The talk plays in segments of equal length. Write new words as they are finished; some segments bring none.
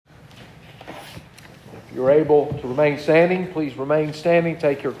If you're able to remain standing, please remain standing.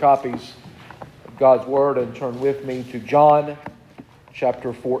 Take your copies of God's Word and turn with me to John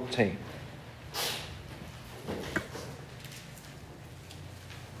chapter 14.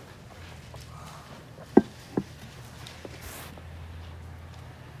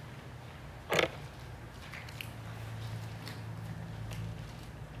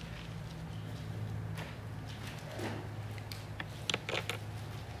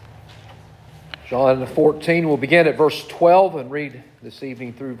 John 14, we'll begin at verse 12 and read this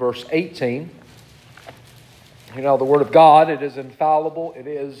evening through verse 18. You know, the Word of God, it is infallible, it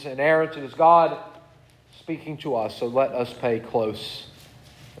is inerrant, it is God speaking to us, so let us pay close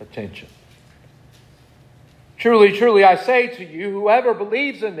attention. Truly, truly, I say to you, whoever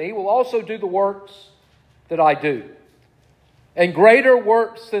believes in me will also do the works that I do. And greater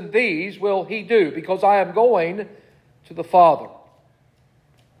works than these will he do, because I am going to the Father.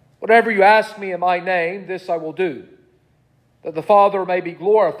 Whatever you ask me in my name, this I will do, that the Father may be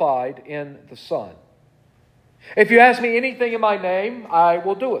glorified in the Son. If you ask me anything in my name, I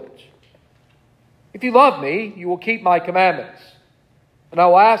will do it. If you love me, you will keep my commandments. And I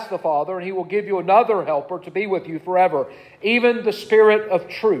will ask the Father, and he will give you another helper to be with you forever, even the Spirit of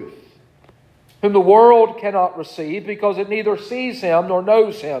truth, whom the world cannot receive, because it neither sees him nor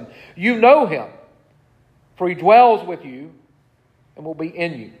knows him. You know him, for he dwells with you and will be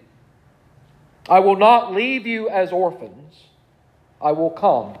in you. I will not leave you as orphans. I will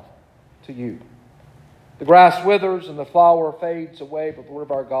come to you. The grass withers and the flower fades away, but the word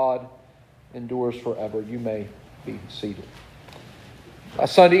of our God endures forever. You may be seated.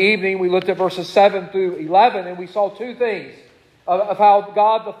 Last Sunday evening, we looked at verses 7 through 11, and we saw two things of how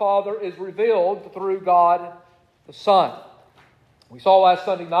God the Father is revealed through God the Son. We saw last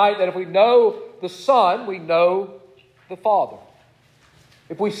Sunday night that if we know the Son, we know the Father.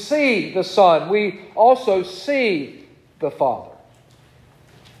 If we see the Son, we also see the Father.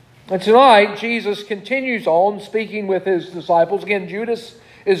 And tonight, Jesus continues on speaking with his disciples. Again, Judas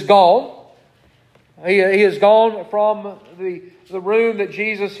is gone. He is gone from the room that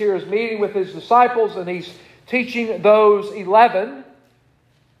Jesus here is meeting with his disciples, and he's teaching those 11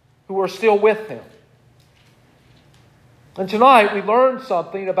 who are still with him. And tonight, we learn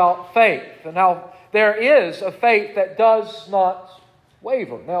something about faith and how there is a faith that does not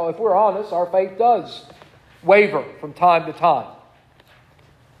waver. Now, if we're honest, our faith does waver from time to time.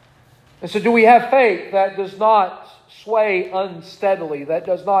 And so do we have faith that does not sway unsteadily, that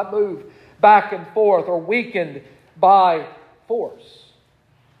does not move back and forth or weakened by force?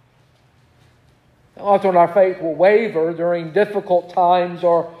 Often our faith will waver during difficult times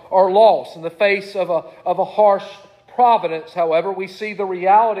or loss. In the face of a harsh providence, however, we see the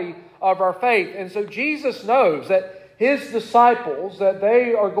reality of our faith. And so Jesus knows that his disciples, that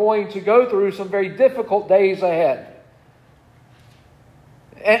they are going to go through some very difficult days ahead.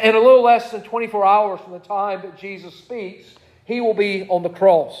 And a little less than 24 hours from the time that Jesus speaks, he will be on the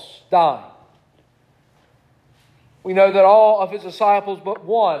cross, dying. We know that all of his disciples but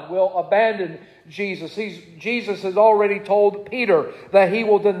one will abandon Jesus. Jesus has already told Peter that he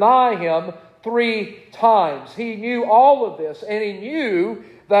will deny him 3 times. He knew all of this, and he knew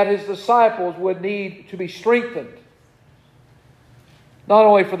that his disciples would need to be strengthened. Not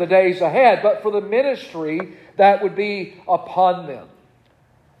only for the days ahead, but for the ministry that would be upon them.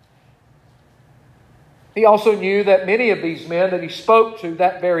 He also knew that many of these men that he spoke to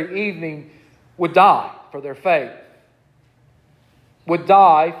that very evening would die for their faith, would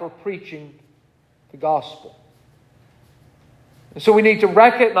die for preaching the gospel. And so we need to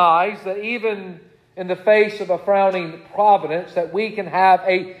recognize that even in the face of a frowning providence, that we can have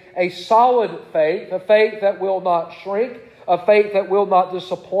a solid faith, a faith that will not shrink, a faith that will not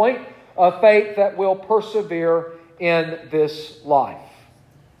disappoint, a faith that will persevere in this life.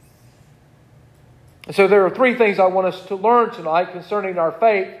 So there are 3 things I want us to learn tonight concerning our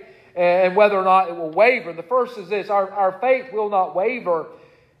faith and whether or not it will waver. The first is this: our faith will not waver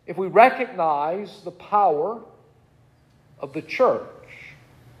if we recognize the power of the church.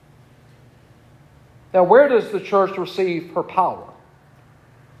 Now, where does the church receive her power?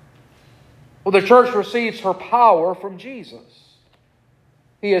 Well, the church receives her power from Jesus.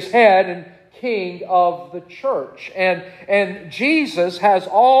 He is head and king of the church. And Jesus has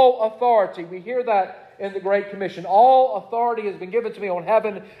all authority. We hear that in the Great Commission. All authority has been given to me on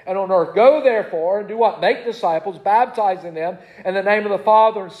heaven and on earth. Go therefore and do what? Make disciples, baptizing them in the name of the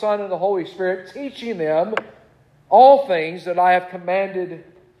Father and Son and the Holy Spirit, teaching them all things that I have commanded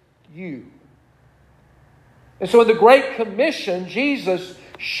you. And so in the Great Commission, Jesus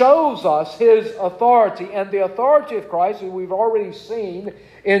shows us His authority. And the authority of Christ, as we've already seen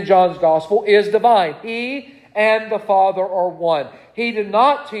in John's Gospel, is divine. He and the Father are one. He did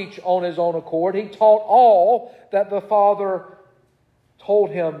not teach on His own accord. He taught all that the Father told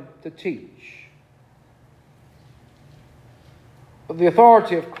Him to teach. But the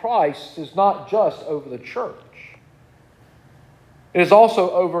authority of Christ is not just over the church. It is also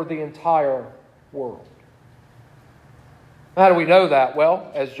over the entire world. How do we know that?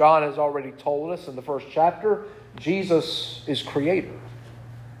 Well, as John has already told us in the first chapter, Jesus is Creator.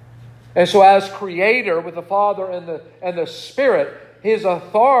 And so as Creator with the Father and the Spirit, His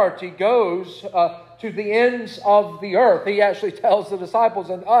authority goes to the ends of the earth. He actually tells the disciples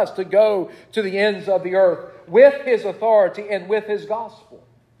and us to go to the ends of the earth with His authority and with His gospel.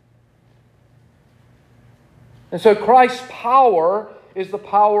 And so Christ's power is the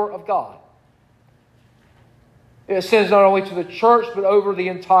power of God. It extends not only to the church, but over the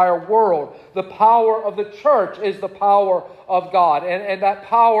entire world. The power of the church is the power of God. And that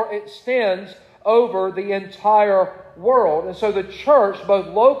power extends over the entire world. And so the church, both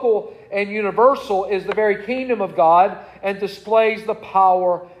local and universal, is the very kingdom of God and displays the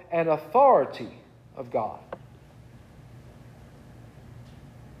power and authority of God.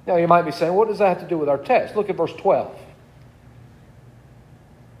 Now you might be saying, what does that have to do with our text? Look at verse 12.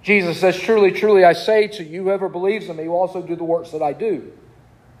 Jesus says, "Truly, truly, I say to you, whoever believes in me will also do the works that I do.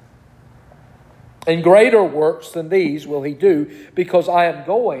 And greater works than these will he do, because I am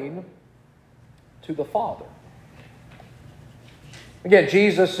going to the Father." Again,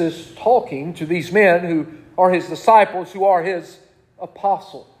 Jesus is talking to these men who are His disciples, who are His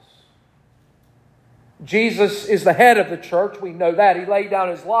apostles. Jesus is the head of the church. We know that. He laid down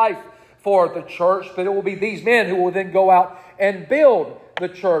His life for the church, but it will be these men who will then go out and build the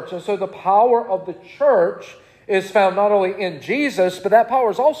church. And so the power of the church is found not only in Jesus, but that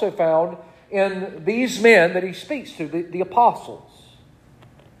power is also found in these men that He speaks to, the apostles.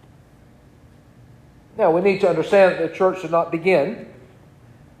 Now, we need to understand that the church did not begin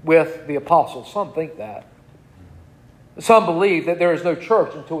with the apostles. Some think that. Some believe that there is no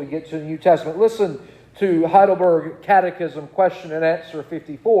church until we get to the New Testament. Listen to Heidelberg Catechism, question and answer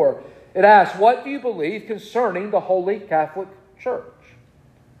 54. It asks, "What do you believe concerning the Holy Catholic Church?"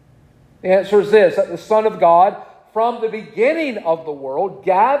 The answer is this: that the Son of God, from the beginning of the world,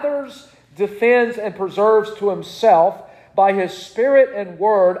 gathers, defends, and preserves to Himself by His Spirit and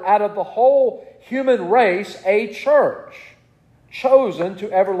Word out of the whole human race a church chosen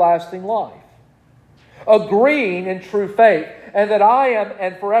to everlasting life, agreeing in true faith, and that I am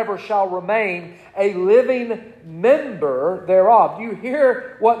and forever shall remain a living member thereof. You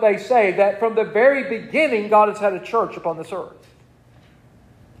hear what they say, that from the very beginning God has had a church upon this earth.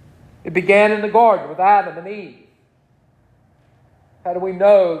 It began in the garden with Adam and Eve. How do we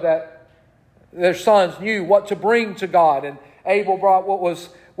know that their sons knew what to bring to God? And Abel brought what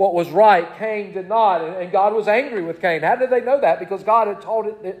was right. Cain did not. And God was angry with Cain. How did they know that? Because God had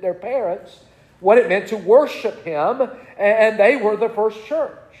taught their parents what it meant to worship Him. And they were the first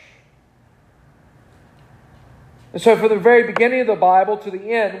church. And so from the very beginning of the Bible to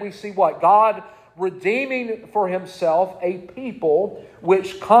the end, we see what? God redeeming for Himself a people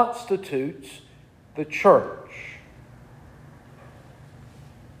which constitutes the church.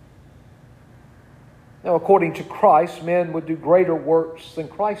 Now, according to Christ, men would do greater works than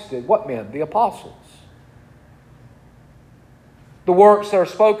Christ did. What men? The apostles. The works that are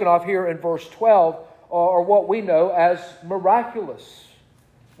spoken of here in verse 12 are what we know as miraculous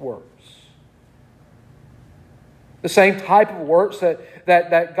works. The same type of works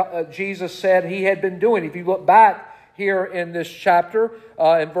that Jesus said He had been doing. If you look back here in this chapter,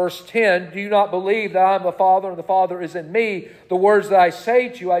 in verse 10, "Do you not believe that I am the Father and the Father is in me? The words that I say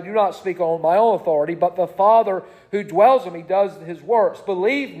to you, I do not speak on my own authority, but the Father who dwells in me does His works.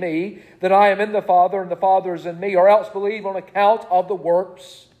 Believe me that I am in the Father and the Father is in me, or else believe on account of the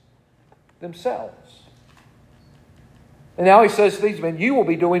works themselves." And now He says to these men, "You will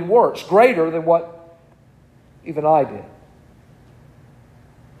be doing works greater than what even I did."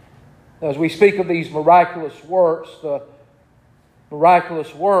 As we speak of these miraculous works, the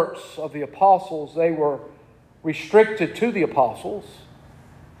miraculous works of the apostles, they were restricted to the apostles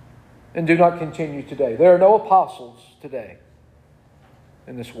and do not continue today. There are no apostles today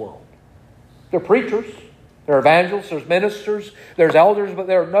in this world. There are preachers, there are evangelists, there's ministers, there's elders, but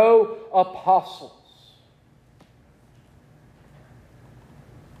there are no apostles.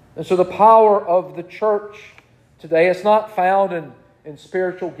 And so the power of the church today is not found in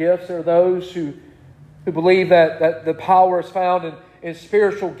spiritual gifts. There are those who believe that the power is found in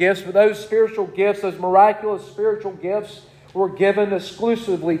spiritual gifts. But those spiritual gifts, those miraculous spiritual gifts, were given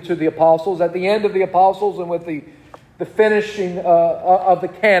exclusively to the apostles. At the end of the apostles and with the finishing of the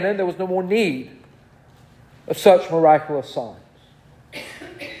canon, there was no more need of such miraculous signs.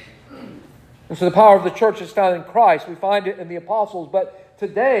 And so the power of the church is found in Christ. We find it in the apostles, but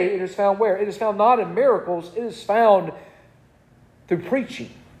today it is found where? It is found not in miracles, it is found through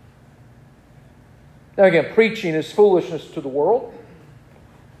preaching. Now again, preaching is foolishness to the world.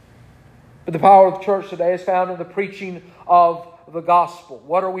 But the power of the church today is found in the preaching of the gospel.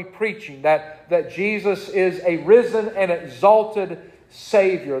 What are we preaching? That Jesus is a risen and exalted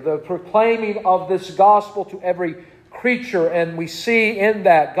Savior. The proclaiming of this gospel to every creature. And we see in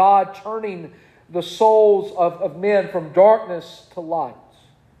that God turning the souls of men from darkness to light.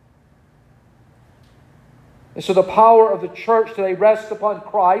 And so the power of the church today rests upon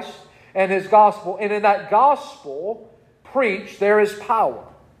Christ and His gospel. And in that gospel preached, there is power.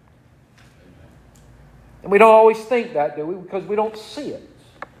 And we don't always think that, do we? Because we don't see it.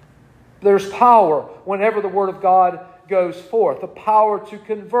 There's power whenever the Word of God goes forth. The power to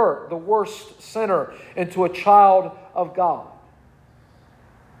convert the worst sinner into a child of God.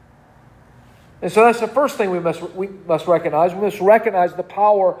 And so that's the first thing we must recognize. We must recognize the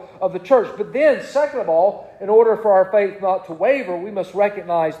power of the church. But then, second of all, in order for our faith not to waver, we must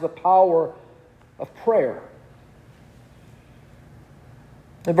recognize the power of prayer.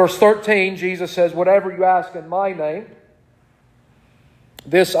 In verse 13, Jesus says, "Whatever you ask in my name,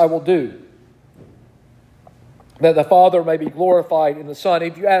 this I will do, that the Father may be glorified in the Son.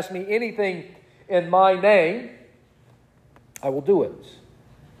 If you ask me anything in my name, I will do it.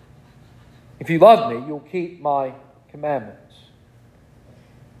 If you love me, you'll keep my commandments."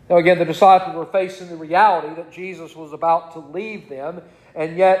 Now again, the disciples were facing the reality that Jesus was about to leave them,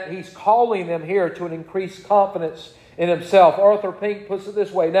 and yet He's calling them here to an increased confidence in Himself. Arthur Pink puts it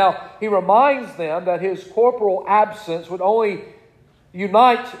this way. Now, he reminds them that His corporal absence would only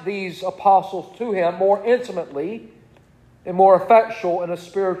unite these apostles to Him more intimately and more effectual in a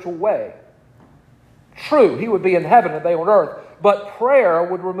spiritual way. True, He would be in heaven and they on earth, but prayer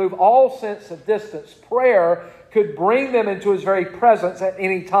would remove all sense of distance. Prayer could bring them into His very presence at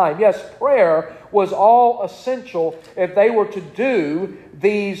any time. Yes, prayer was all essential if they were to do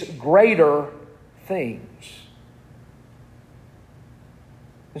these greater things.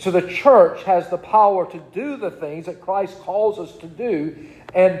 And so the church has the power to do the things that Christ calls us to do,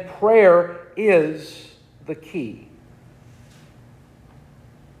 and prayer is the key.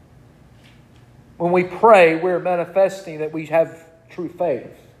 When we pray, we're manifesting that we have true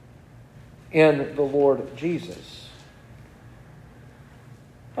faith in the Lord Jesus.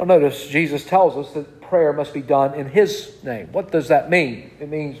 Now notice, Jesus tells us that prayer must be done in His name. What does that mean? It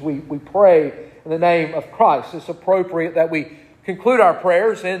means we pray in the name of Christ. It's appropriate that we conclude our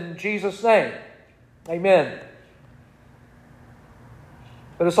prayers in Jesus' name. Amen.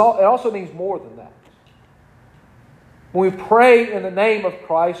 But it also means more than that. When we pray in the name of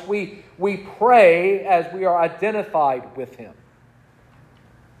Christ, we pray as we are identified with Him.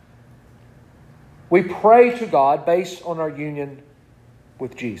 We pray to God based on our union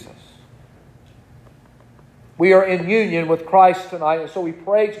with Jesus. We are in union with Christ tonight, and so we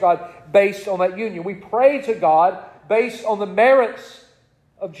pray to God based on that union. We pray to God based on the merits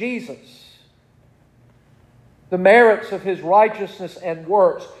of Jesus, the merits of His righteousness and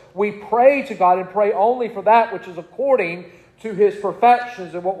works. We pray to God and pray only for that which is according to His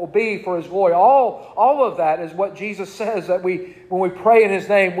perfections and what will be for His glory. All of that is what Jesus says that when we pray in His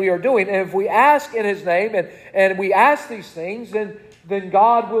name, we are doing. And if we ask in His name and we ask these things, then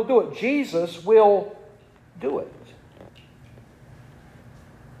God will do it. Jesus will do it.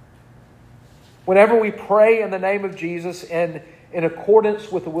 Whenever we pray in the name of Jesus and in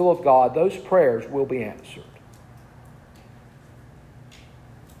accordance with the will of God, those prayers will be answered.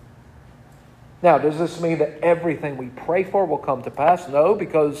 Now, does this mean that everything we pray for will come to pass? No,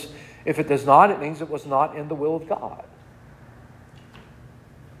 because if it does not, it means it was not in the will of God.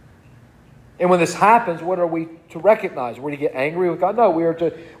 And when this happens, what are we to recognize? We're to get angry with God? No, we are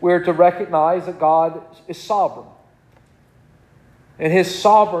to recognize that God is sovereign. And His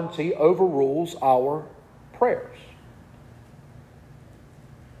sovereignty overrules our prayers.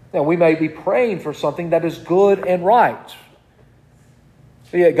 Now, we may be praying for something that is good and right,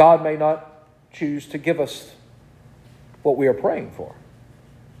 but yet God may not choose to give us what we are praying for.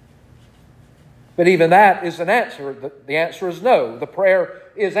 But even that is an answer. The answer is no. The prayer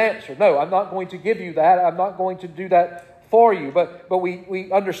is answered. No, I'm not going to give you that. I'm not going to do that for you. But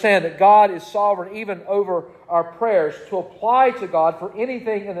we understand that God is sovereign even over our prayers to apply to God for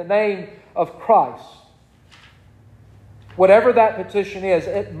anything in the name of Christ. Whatever that petition is,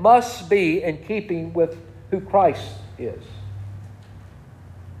 it must be in keeping with who Christ is.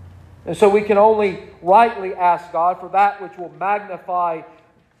 And so we can only rightly ask God for that which will magnify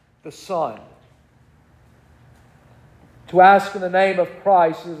the Son. To ask in the name of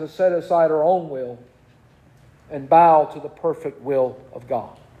Christ is to set aside our own will and bow to the perfect will of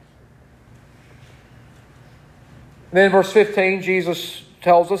God. And then in verse 15, Jesus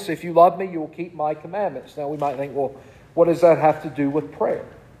tells us, if you love me, you will keep my commandments. Now we might think, well, what does that have to do with prayer?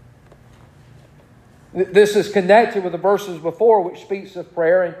 This is connected with the verses before, which speaks of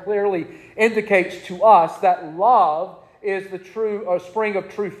prayer and clearly indicates to us that love is the true spring of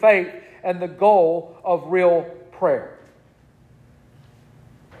true faith and the goal of real prayer.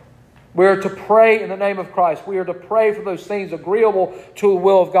 We are to pray in the name of Christ. We are to pray for those things agreeable to the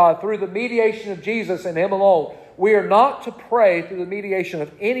will of God through the mediation of Jesus and Him alone. We are not to pray through the mediation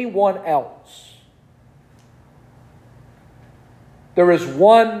of anyone else. There is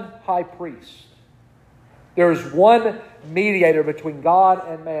one high priest. There is one mediator between God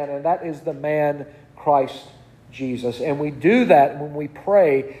and man, and that is the man Christ Jesus. And we do that when we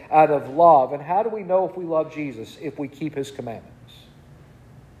pray out of love. And how do we know if we love Jesus? If we keep His commandments.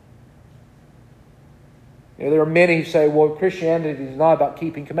 You know, there are many who say, well, Christianity is not about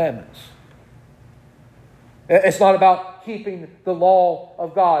keeping commandments. It's not about keeping the law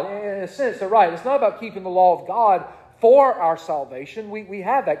of God. In a sense, they're right. It's not about keeping the law of God for our salvation. We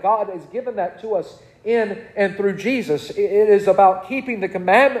have that. God has given that to us in and through Jesus. It is about keeping the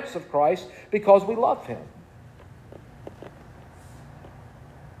commandments of Christ because we love Him.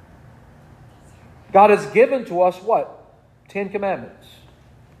 God has given to us what? 10 commandments.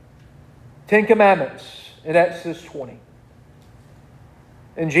 10 commandments in Exodus 20.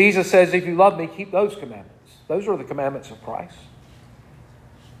 And Jesus says, if you love me, keep those commandments. Those are the commandments of Christ.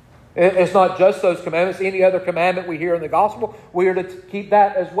 It's not just those commandments. Any other commandment we hear in the gospel, we are to keep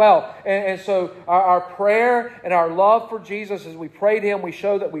that as well. And so our prayer and our love for Jesus, as we pray to Him, we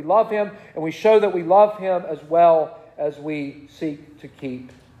show that we love Him, and we show that we love Him as well as we seek to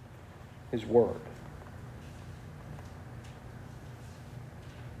keep His word.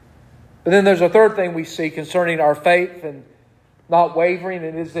 But then there's a third thing we see concerning our faith and not wavering,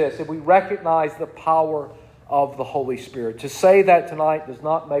 and it is this: if we recognize the power of the Holy Spirit. To say that tonight does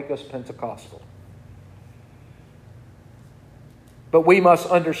not make us Pentecostal. But we must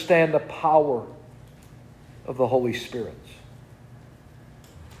understand the power of the Holy Spirit.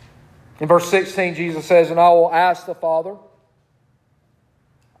 In verse 16, Jesus says, and I will ask the Father,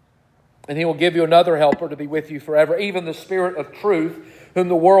 and He will give you another helper to be with you forever, even the Spirit of truth, whom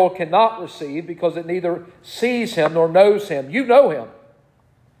the world cannot receive, because it neither sees Him nor knows Him. You know Him,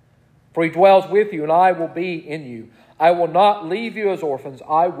 for He dwells with you, and I will be in you. I will not leave you as orphans.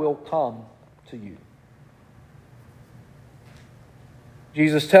 I will come to you.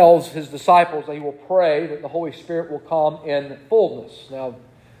 Jesus tells His disciples that He will pray that the Holy Spirit will come in fullness. Now,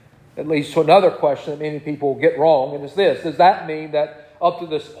 it leads to another question that many people get wrong, and it's this: does that mean that up to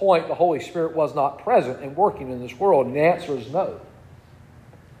this point the Holy Spirit was not present and working in this world? And the answer is no.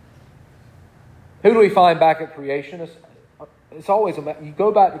 Who do we find back at creation? It's always you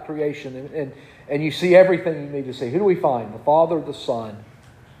go back to creation and you see everything you need to see. Who do we find? The Father, the Son,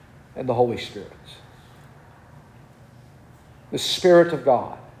 and the Holy Spirit. The Spirit of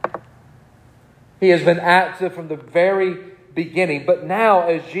God. He has been active from the very beginning. But now,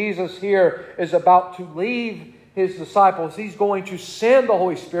 as Jesus here is about to leave His disciples, He's going to send the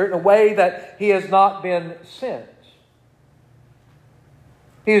Holy Spirit in a way that He has not been sent.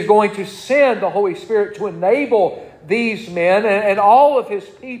 He is going to send the Holy Spirit to enable these men and all of His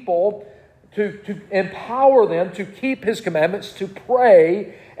people to empower them to keep His commandments, to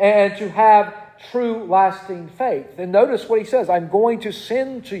pray, and to have true lasting faith. And notice what He says: I'm going to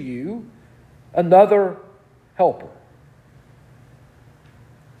send to you another helper.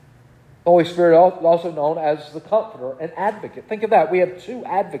 The Holy Spirit, also known as the Comforter, an advocate. Think of that. We have two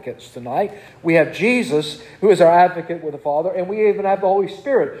advocates tonight. We have Jesus, who is our advocate with the Father, and we even have the Holy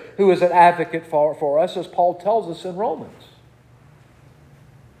Spirit, who is an advocate for us, as Paul tells us in Romans.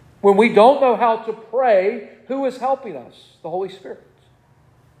 When we don't know how to pray, who is helping us? The Holy Spirit.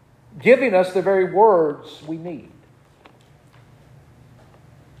 Giving us the very words we need.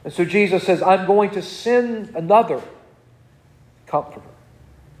 And so Jesus says, I'm going to send another Comforter.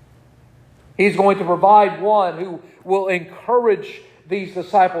 He's going to provide one who will encourage these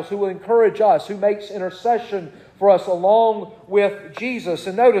disciples, who will encourage us, who makes intercession for us along with Jesus.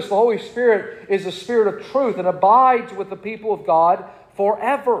 And notice, the Holy Spirit is the Spirit of truth and abides with the people of God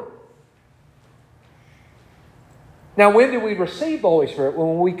forever. Now, when did we receive the Holy Spirit?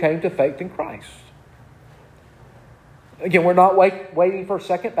 When we came to faith in Christ. Again, we're not waiting for a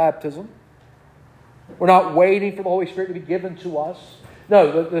second baptism. We're not waiting for the Holy Spirit to be given to us.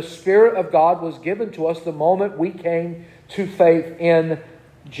 No, the Spirit of God was given to us the moment we came to faith in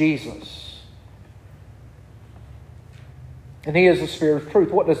Jesus. And He is the Spirit of truth.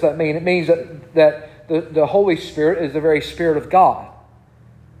 What does that mean? It means that the Holy Spirit is the very Spirit of God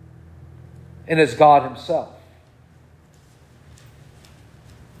and is God Himself.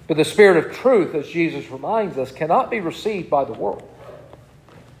 But the Spirit of truth, as Jesus reminds us, cannot be received by the world.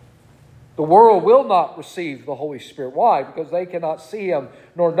 The world will not receive the Holy Spirit. Why? Because they cannot see Him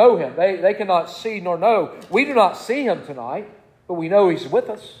nor know Him. They cannot see nor know. We do not see Him tonight, but we know He's with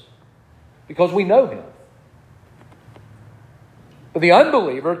us because we know Him. But the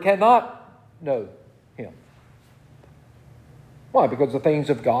unbeliever cannot know Him. Why? Because the things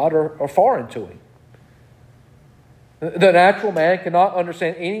of God are foreign to him. The natural man cannot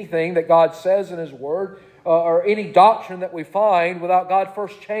understand anything that God says in His Word or any doctrine that we find without God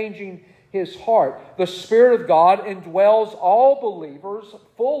first changing his heart. The Spirit of God indwells all believers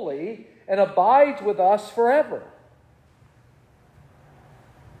fully and abides with us forever.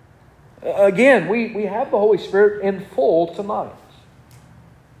 Again, we have the Holy Spirit in full tonight.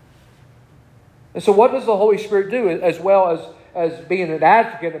 And so what does the Holy Spirit do? As well as being an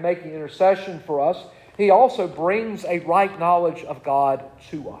advocate and making intercession for us, He also brings a right knowledge of God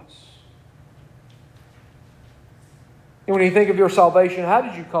to us. And when you think of your salvation, how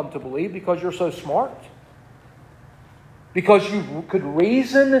did you come to believe? Because you're so smart? Because you could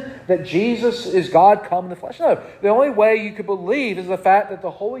reason that Jesus is God come in the flesh? No. The only way you could believe is the fact that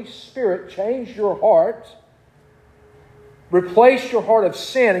the Holy Spirit changed your heart, replaced your heart of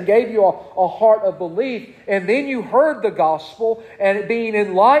sin, and gave you a heart of belief. And then you heard the gospel, and being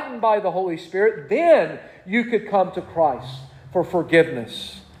enlightened by the Holy Spirit, then you could come to Christ for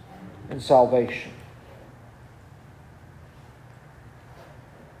forgiveness and salvation.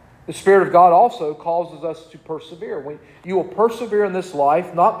 The Spirit of God also causes us to persevere. You will persevere in this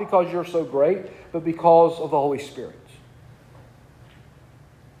life, not because you're so great, but because of the Holy Spirit.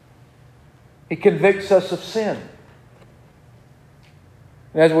 He convicts us of sin.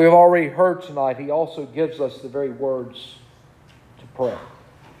 And as we have already heard tonight, He also gives us the very words to pray.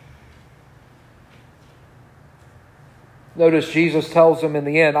 Notice Jesus tells them in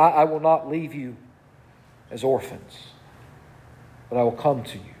the end, I will not leave you as orphans, but I will come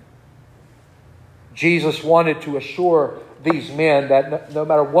to you. Jesus wanted to assure these men that no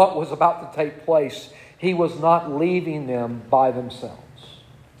matter what was about to take place, He was not leaving them by themselves.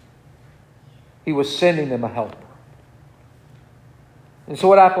 He was sending them a helper. And so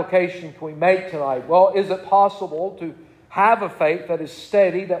what application can we make tonight? Well, is it possible to have a faith that is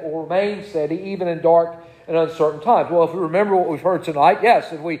steady, that will remain steady, even in dark and uncertain times? Well, if we remember what we've heard tonight,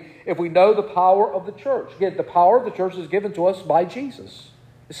 yes, if we know the power of the church. Again, the power of the church is given to us by Jesus.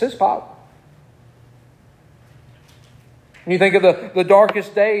 It's His power. And you think of the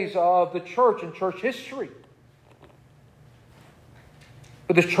darkest days of the church and church history.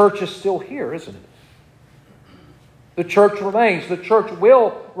 But the church is still here, isn't it? The church remains. The church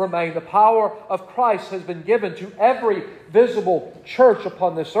will remain. The power of Christ has been given to every visible church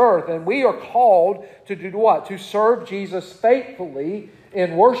upon this earth. And we are called to do what? To serve Jesus faithfully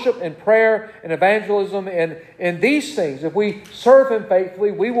in worship and prayer and evangelism and these things. If we serve Him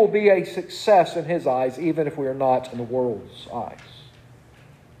faithfully, we will be a success in His eyes, even if we are not in the world's eyes.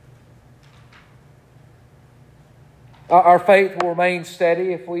 Our faith will remain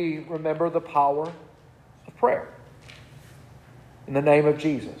steady if we remember the power of prayer in the name of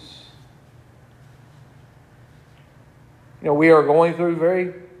Jesus. You know, we are going through a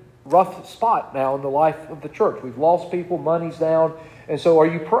very rough spot now in the life of the church. We've lost people, money's down, and so are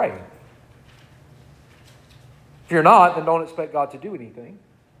you praying? If you're not, then don't expect God to do anything.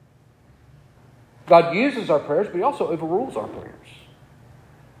 God uses our prayers, but He also overrules our prayers.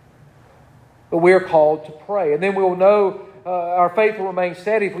 But we are called to pray. And then we will know our faith will remain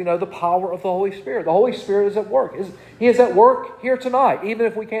steady if we know the power of the Holy Spirit. The Holy Spirit is at work. He is at work here tonight, even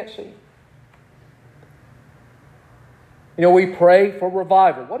if we can't see Him. You know, we pray for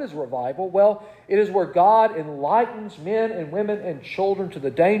revival. What is revival? Well, it is where God enlightens men and women and children to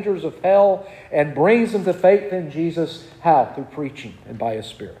the dangers of hell and brings them to faith in Jesus. How? Through preaching and by His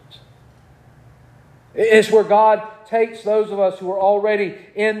Spirit. It's where God takes those of us who are already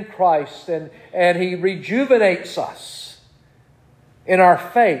in Christ and He rejuvenates us in our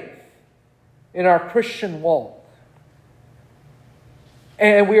faith, in our Christian walk.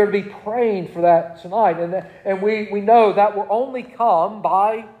 And we are to be praying for that tonight. And we know that will only come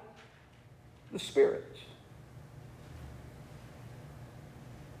by the Spirit.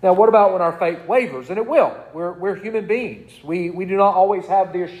 Now, what about when our faith wavers? And it will. We're human beings. We do not always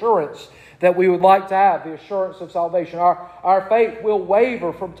have the assurance that we would like to have, the assurance of salvation. Our faith will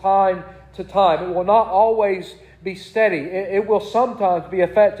waver from time to time. It will not always be steady. It will sometimes be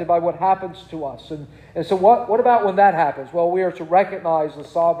affected by what happens to us. And so what about when that happens? Well, we are to recognize the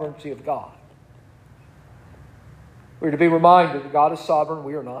sovereignty of God. We're to be reminded that God is sovereign,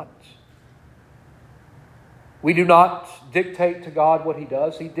 we are not. We do not dictate to God what He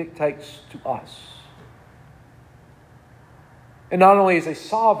does. He dictates to us. And not only is He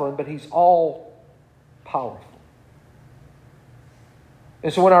sovereign, but He's all-powerful.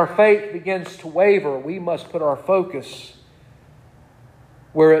 And so when our faith begins to waver, we must put our focus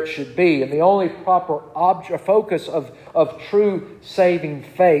where it should be. And the only proper focus of true saving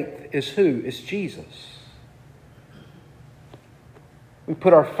faith is who? Is Jesus. We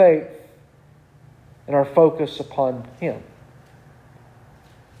put our faith and our focus upon Him.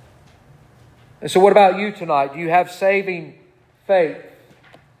 And so what about you tonight? Do you have saving faith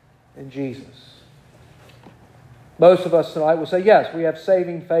in Jesus? Most of us tonight will say, yes, we have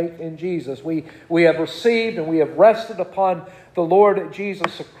saving faith in Jesus. We have received and we have rested upon the Lord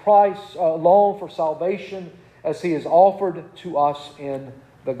Jesus Christ alone for salvation as He is offered to us in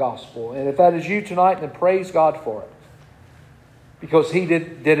the gospel. And if that is you tonight, then praise God for it. Because He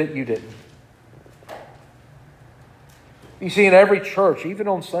did it, you didn't. You see, in every church, even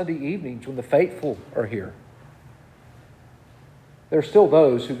on Sunday evenings when the faithful are here, there are still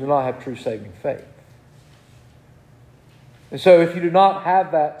those who do not have true saving faith. And so if you do not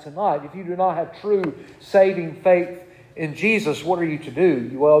have that tonight, if you do not have true saving faith in Jesus, what are you to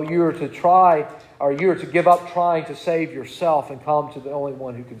do? Well, you are to try, or you are to give up trying to save yourself and come to the only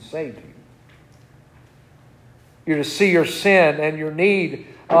one who can save you. You're to see your sin and your need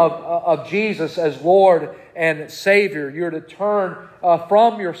of Jesus as Lord and Savior. You're to turn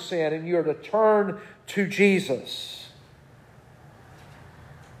from your sin and you're to turn to Jesus.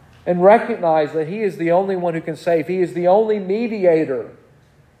 And recognize that He is the only one who can save. He is the only mediator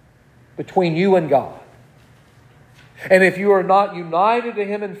between you and God. And if you are not united to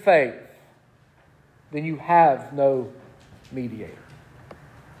Him in faith, then you have no mediator.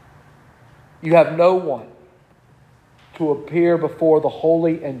 You have no one to appear before the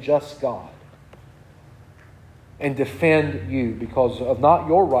holy and just God and defend you because of not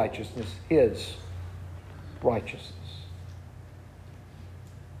your righteousness, His righteousness.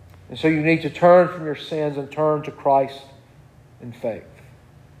 And so you need to turn from your sins and turn to Christ in faith.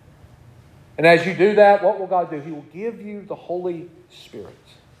 And as you do that, what will God do? He will give you the Holy Spirit.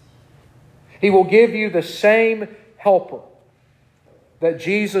 He will give you the same helper that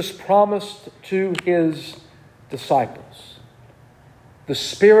Jesus promised to His disciples. The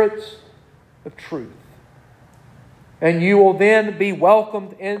Spirit of truth. And you will then be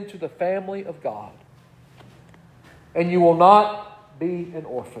welcomed into the family of God. And you will not be an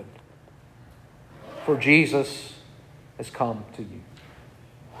orphan. For Jesus has come to you.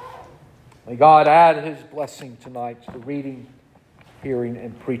 May God add His blessing tonight to the reading, hearing,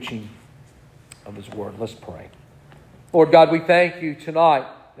 and preaching of His Word. Let's pray. Lord God, we thank You tonight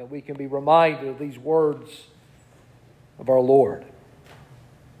that we can be reminded of these words of our Lord.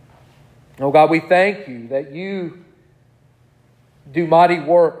 Oh God, we thank You that You do mighty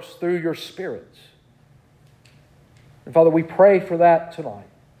works through Your Spirit. And Father, we pray for that tonight.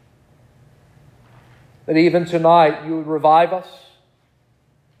 That even tonight You would revive us.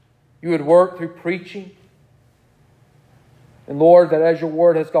 You would work through preaching. And Lord, that as Your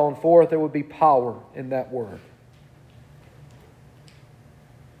Word has gone forth, there would be power in that Word.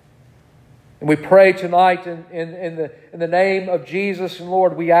 And we pray tonight in the name of Jesus. And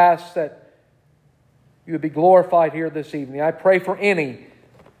Lord, we ask that You would be glorified here this evening. I pray for any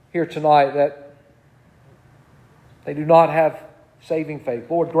here tonight that they do not have saving faith.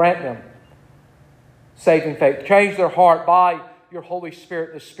 Lord, grant them saving faith. Change their heart by Your Holy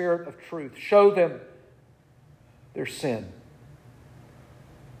Spirit, the Spirit of truth. Show them their sin.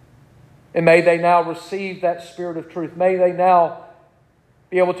 And may they now receive that Spirit of truth. May they now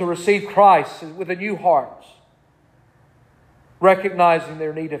be able to receive Christ with a new heart, recognizing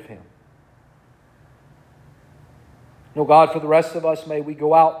their need of Him. Oh God, for the rest of us, may we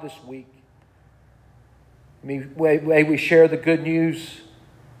go out this week. May we share the good news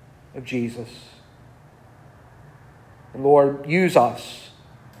of Jesus. And Lord, use us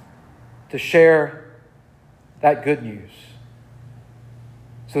to share that good news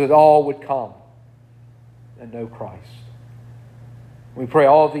so that all would come and know Christ. We pray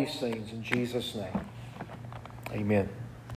all these things in Jesus' name. Amen.